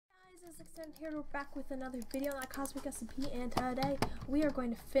guys, Extend here. We're back with another video on Cosmic SMP, and today we are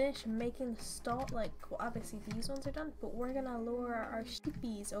going to finish making the stall. Like, well, obviously these ones are done, but we're gonna lure our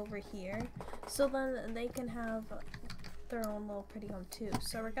sheepies over here so then they can have their own little pretty home too.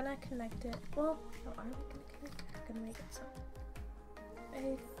 So we're gonna connect it. Well, no, are we gonna connect it? We're gonna make it so.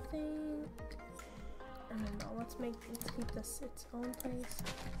 I think. I don't know. Let's keep this its own place,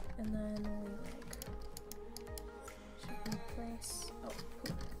 and then we should replace. Oh,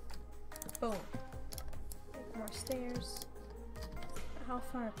 poop. Boom. Make more stairs. How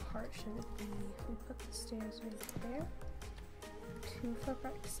far apart should it be? If we put the stairs right there, 2 foot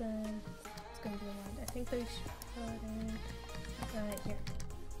apart, then it's gonna be a lot. I think they should put it right here.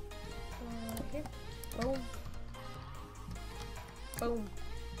 Here. Boom. Boom.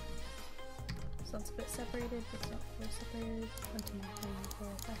 So it's a bit separated, but it's not fully separated. 1, 2, 3, 4,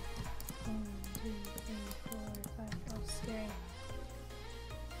 5. 1, 2, 3, 4, 5. Oh, scary.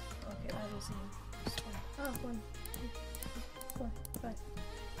 Okay, that isn't just one. Oh, 1, 2, 3, 4, 5.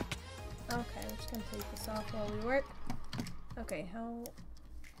 Okay, we're just gonna take this off while we work. Okay, how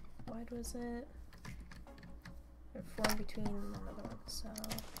wide was it? Or 4 between another one. So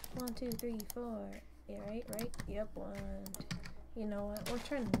 1, 2, 3, 4. Yeah, right? Yep, 1. You know what? We're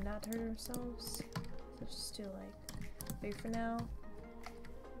trying not to hurt ourselves. So just do like 3 for now.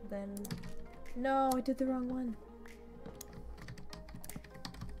 Then no, I did the wrong one.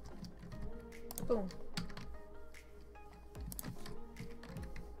 Boom.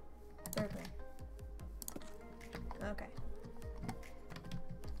 3rd one. Okay.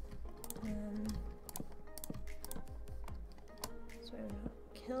 So we're not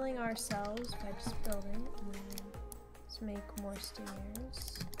killing ourselves by just building. And then let's make more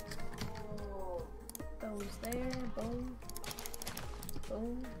stairs. Those there. Boom.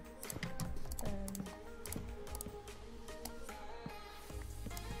 Boom.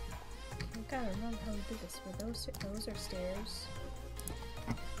 I gotta remember how we did this. Were those are stairs.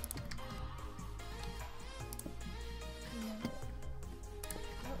 No.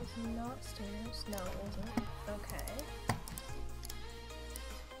 That was not stairs. No, it wasn't. Okay.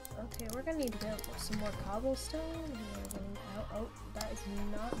 Okay, we're gonna need to get some more cobblestone. We're running out. Oh, that is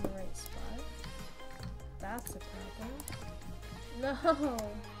not in the right spot. That's a problem. No!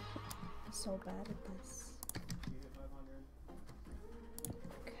 I'm so bad at this.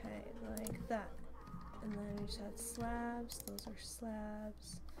 Like that, and then we just had slabs. Those are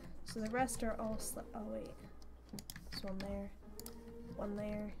slabs. So the rest are all oh wait, there's one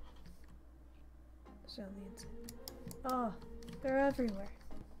there. So on the inside. Oh, they're everywhere.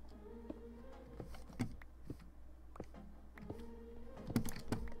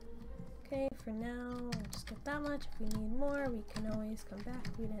 Okay, for now, we'll just get that much. If we need more, we can always come back.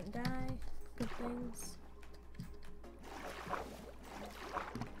 We didn't die. Good things.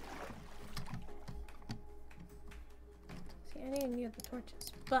 I didn't need the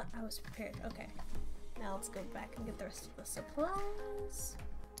torches, but I was prepared. Okay, now let's go back and get the rest of the supplies.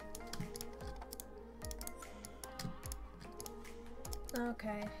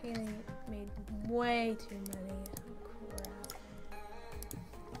 Okay, he made way too many. Oh, crap.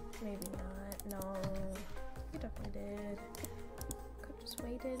 Maybe not. No, he definitely did. Could just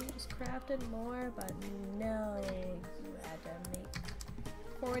waited and just crafted more, but no, you had to make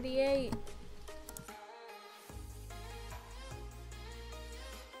 48.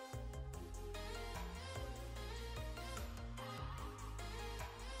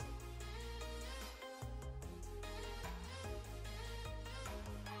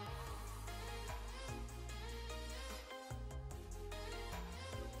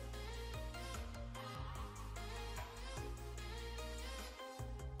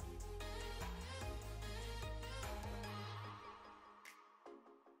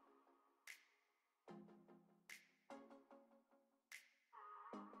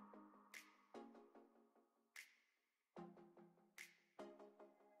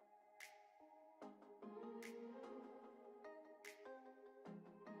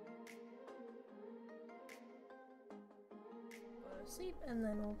 Sleep, and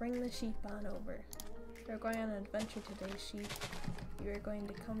then we'll bring the sheep on over. We're going on an adventure today, sheep. You are going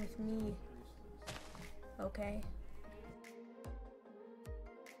to come with me. Okay?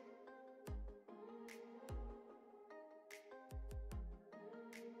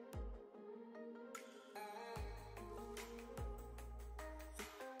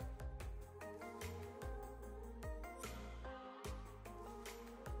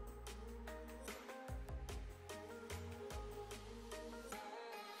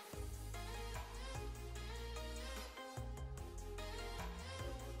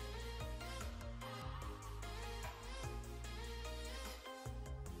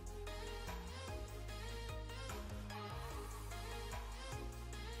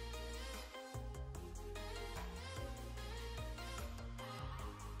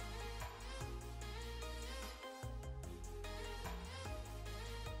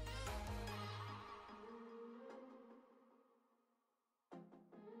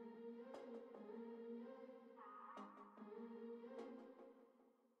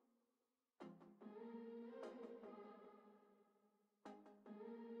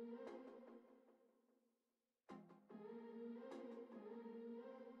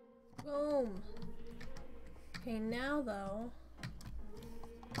 Boom. Okay, now though.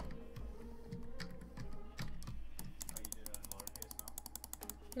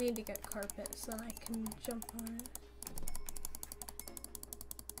 I need to get carpet so that I can jump on it.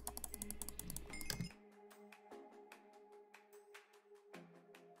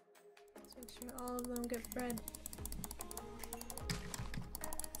 Let's make sure all of them get bread.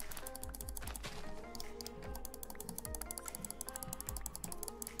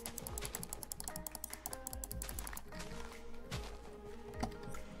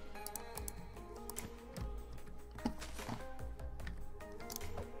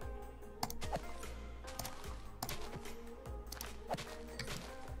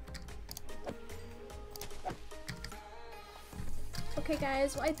 Okay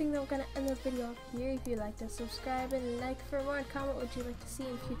guys, well I think that we're gonna end the video up here. If you'd like to subscribe and like for more, and comment what you'd like to see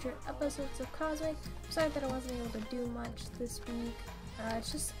in future episodes of Cosmic. I'm sorry that I wasn't able to do much this week.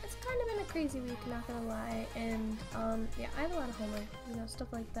 It's kind of been a crazy week, not gonna lie, and yeah, I have a lot of homework, you know,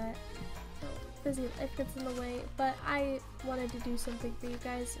 stuff like that. So busy life gets in the way, but I wanted to do something for you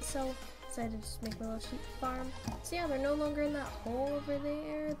guys, so decided to just make my little sheep farm. So yeah, they're no longer in that hole over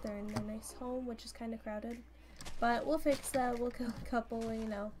there. They're in their nice home, which is kind of crowded. But we'll fix that, we'll kill a couple, you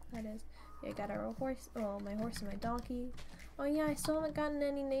know, that is. Yeah, got our horse, well, my horse and my donkey. Oh yeah, I still haven't gotten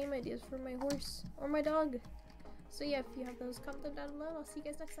any name ideas for my horse or my dog. So yeah, if you have those, comment them down below. I'll see you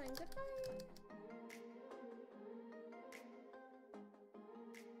guys next time. Goodbye!